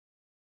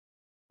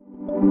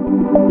Hello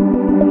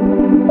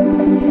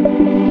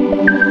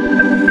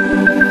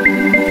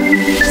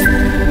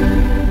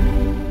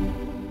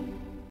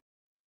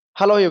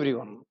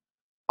everyone.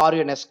 Are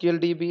you an SQL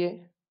DBA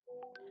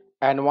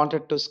and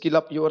wanted to skill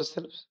up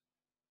yourselves?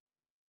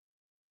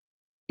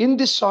 In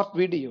this short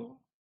video,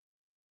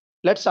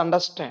 let's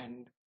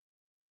understand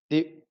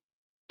the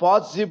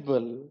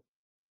possible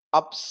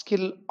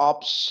upskill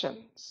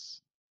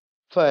options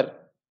for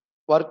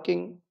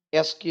working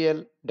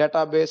SQL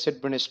database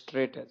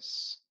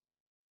administrators.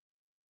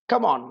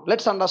 Come on,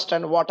 let's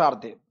understand what are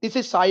they. This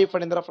is Sai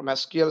Fanindra from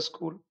SQL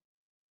School,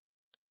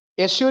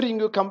 assuring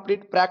you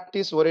complete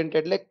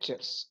practice-oriented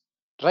lectures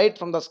right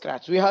from the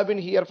scratch. We have been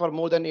here for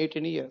more than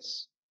 18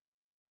 years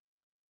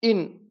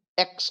in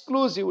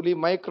exclusively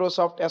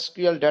Microsoft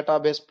SQL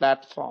database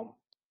platform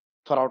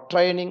for our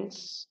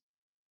trainings,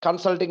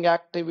 consulting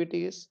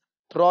activities,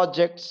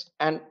 projects,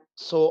 and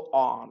so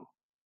on.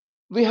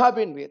 We have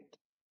been with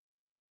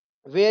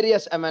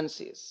various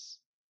MNCs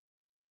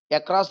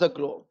across the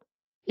globe,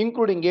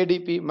 including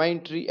ADP,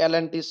 Mindtree,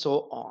 L&T,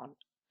 so on.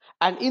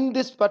 And in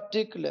this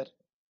particular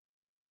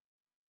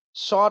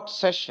short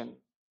session,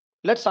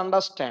 let's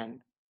understand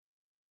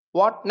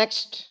what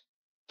next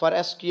for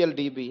SQL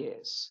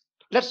DBAs.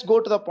 Let's go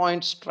to the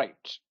point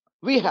straight.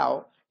 We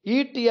have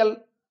ETL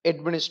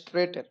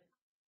Administrator,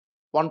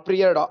 one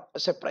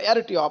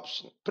priority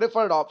option,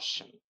 preferred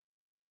option.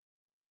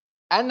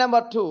 And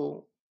number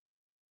two,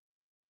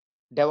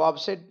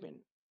 DevOps Admin.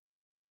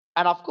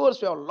 And of course,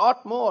 we have a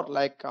lot more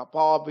like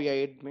Power BI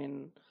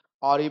Admin,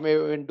 or you may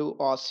even do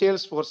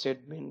Salesforce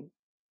Admin,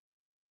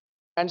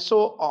 and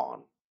so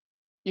on,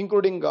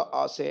 including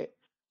say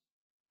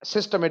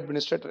System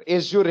Administrator,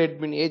 Azure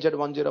Admin, Agent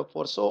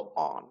 104, so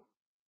on.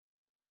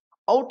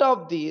 Out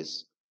of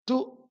these,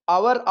 to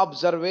our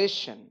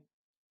observation,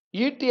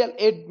 ETL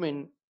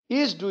Admin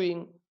is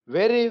doing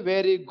very,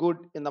 very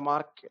good in the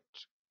market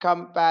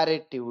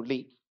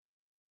comparatively.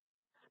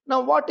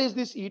 Now, what is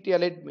this ETL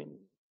Admin?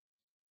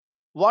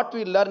 What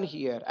we learn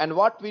here and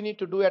what we need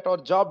to do at our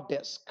job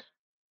desk.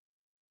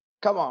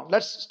 Come on,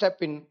 let's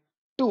step in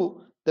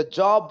to the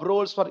job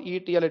roles for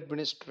ETL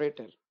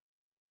Administrator.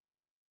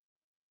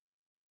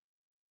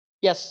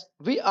 Yes,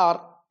 we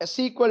are a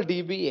SQL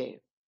DBA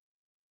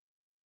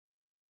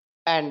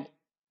and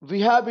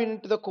we have been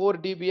into the core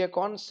DBA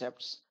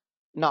concepts.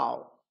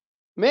 Now,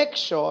 make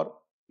sure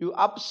you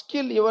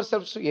upskill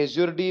yourselves to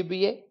Azure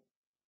DBA,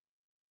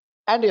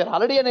 and you're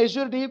already an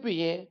Azure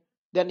DBA,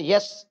 then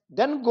yes,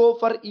 then go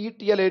for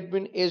ETL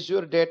Admin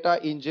Azure Data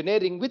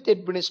Engineering with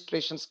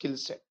administration skill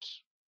set.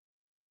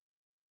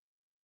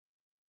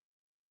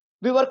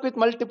 We work with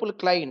multiple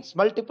clients,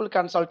 multiple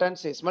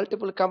consultancies,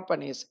 multiple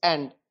companies,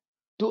 and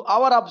to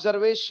our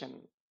observation,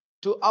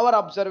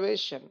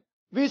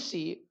 we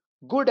see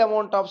good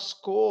amount of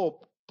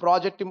scope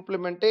project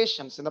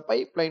implementations in the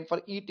pipeline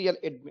for ETL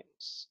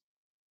admins.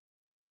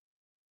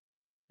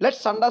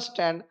 Let's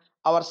understand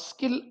our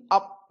skill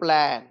up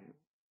plan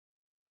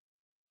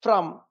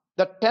from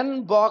the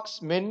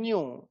 10-box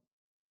menu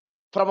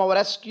from our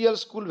SQL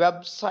School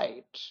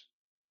website.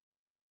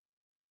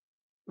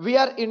 We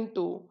are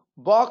into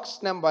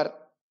box number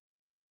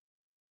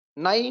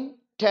 9,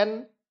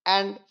 10,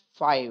 and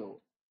 5.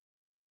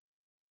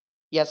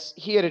 Yes,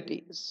 here it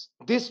is.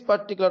 This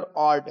particular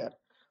order.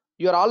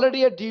 You're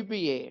already a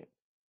DBA.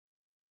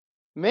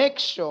 Make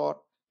sure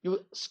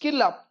you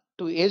skill up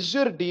to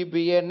Azure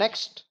DBA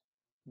next,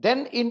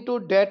 then into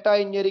data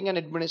engineering and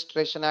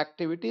administration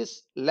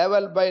activities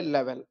level by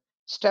level,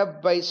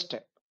 step by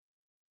step.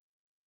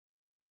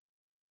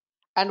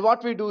 And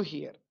what we do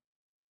here?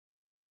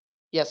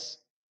 Yes,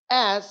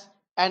 as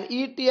an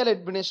ETL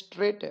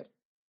administrator,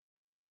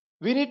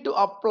 we need to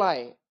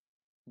apply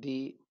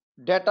the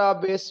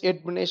database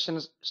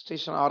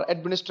administration or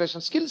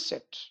administration skill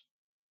set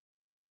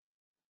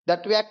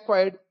that we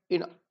acquired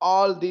in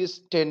all these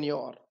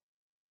tenure.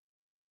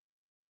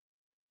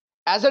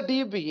 As a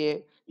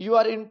DBA, you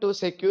are into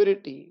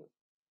security,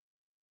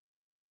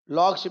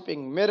 log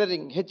shipping,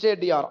 mirroring,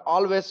 HADR,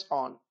 always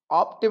on,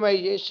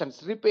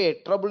 optimizations, repair,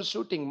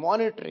 troubleshooting,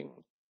 monitoring.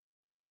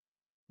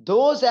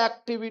 Those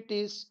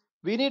activities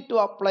we need to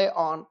apply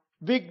on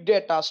big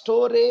data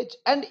storage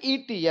and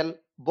ETL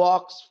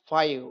box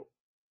 5.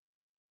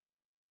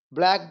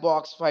 Black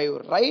box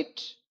 5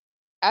 right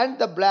and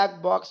the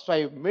black box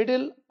 5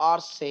 middle are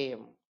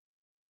same.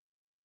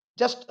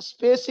 Just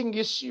spacing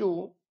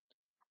issue,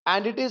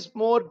 and it is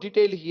more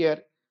detailed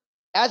here.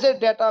 As a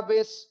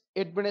database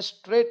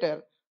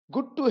administrator,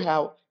 good to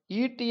have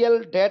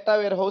ETL data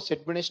warehouse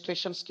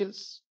administration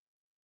skills.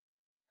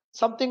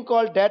 Something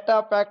called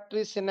data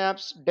factory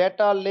synapse,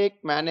 data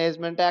lake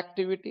management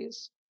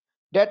activities,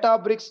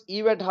 Databricks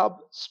Event Hub,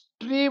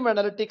 Stream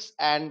Analytics,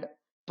 and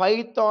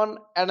Python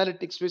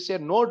Analytics, which is a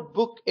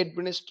notebook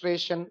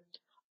administration,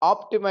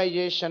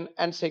 optimization,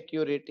 and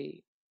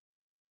security.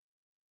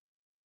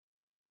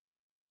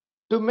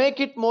 To make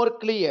it more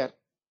clear,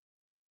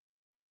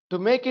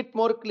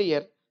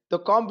 the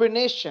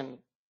combination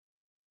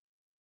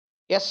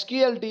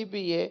SQL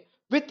DBA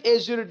with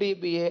Azure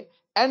DBA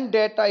and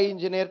data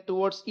engineer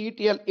towards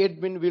ETL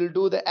admin will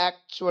do the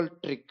actual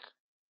trick.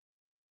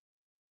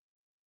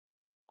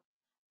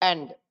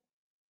 And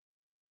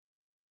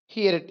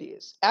here it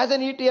is. As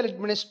an ETL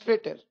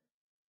administrator,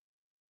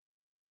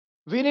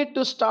 we need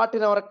to start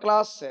in our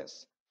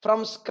classes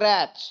from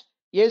scratch.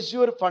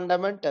 Azure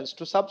fundamentals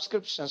to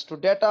subscriptions to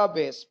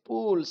database,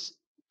 pools,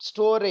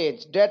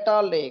 storage,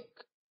 data lake,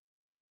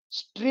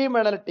 stream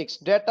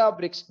analytics,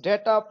 Databricks,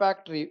 data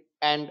factory,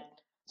 and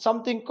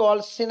something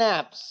called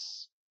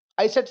Synapse.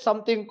 I said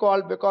something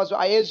called because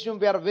I assume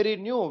we are very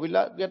new. We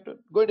are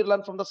going to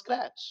learn from the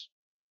scratch.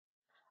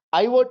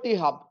 IoT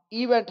hub,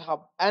 event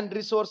hub, and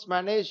resource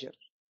manager.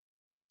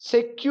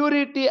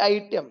 Security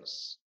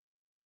items,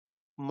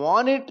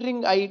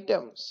 monitoring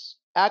items,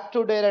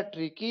 Active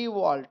Directory, Key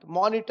Vault,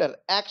 Monitor,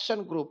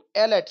 Action Group,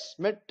 alerts,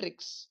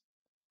 metrics.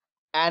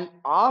 And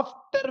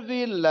after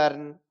we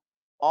learn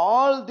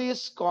all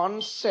these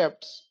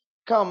concepts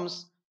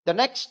comes the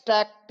next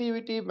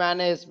activity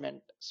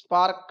management,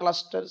 Spark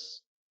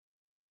clusters,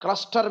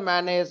 cluster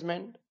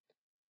management,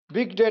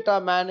 big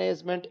data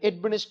management,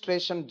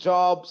 administration,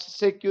 jobs,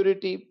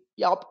 security,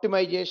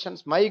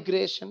 optimizations,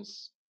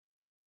 migrations,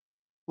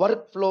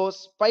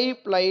 workflows,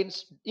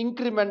 pipelines,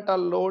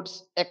 incremental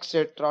loads,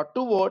 etc.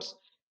 towards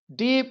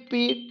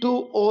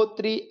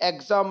DP203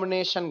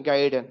 examination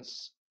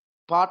guidance,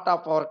 part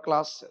of our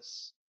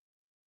classes.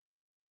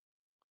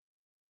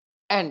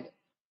 And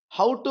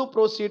how to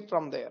proceed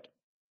from there.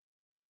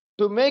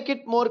 To make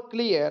it more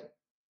clear,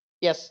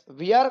 yes,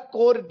 we are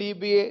core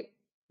DBA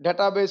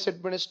database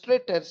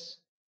administrators.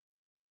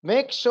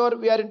 Make sure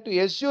we are into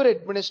Azure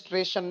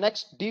administration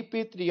next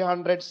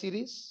DP300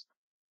 series.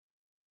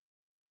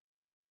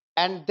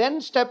 And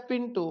then step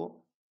into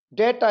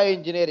data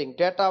engineering,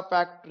 data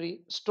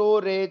factory,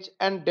 storage,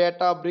 and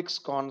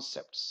Databricks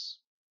concepts.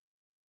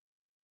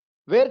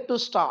 Where to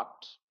start?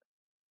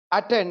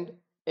 Attend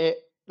a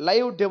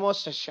live demo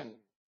session.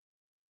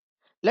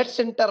 Let's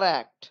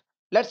interact.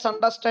 Let's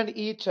understand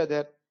each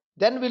other.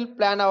 Then we'll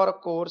plan our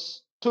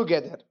course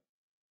together.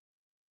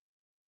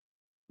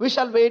 We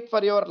shall wait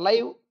for your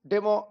live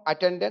demo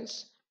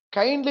attendance.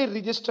 Kindly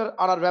register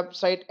on our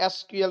website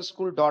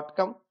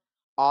sqlschool.com,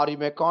 or you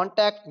may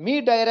contact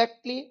me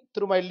directly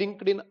through my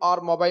LinkedIn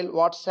or mobile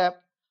WhatsApp,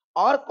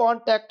 or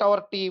contact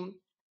our team,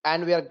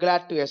 and we are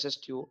glad to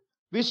assist you.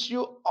 Wish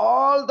you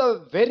all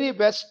the very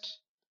best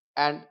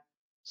and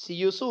see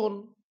you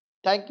soon.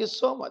 Thank you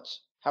so much.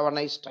 Have a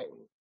nice time.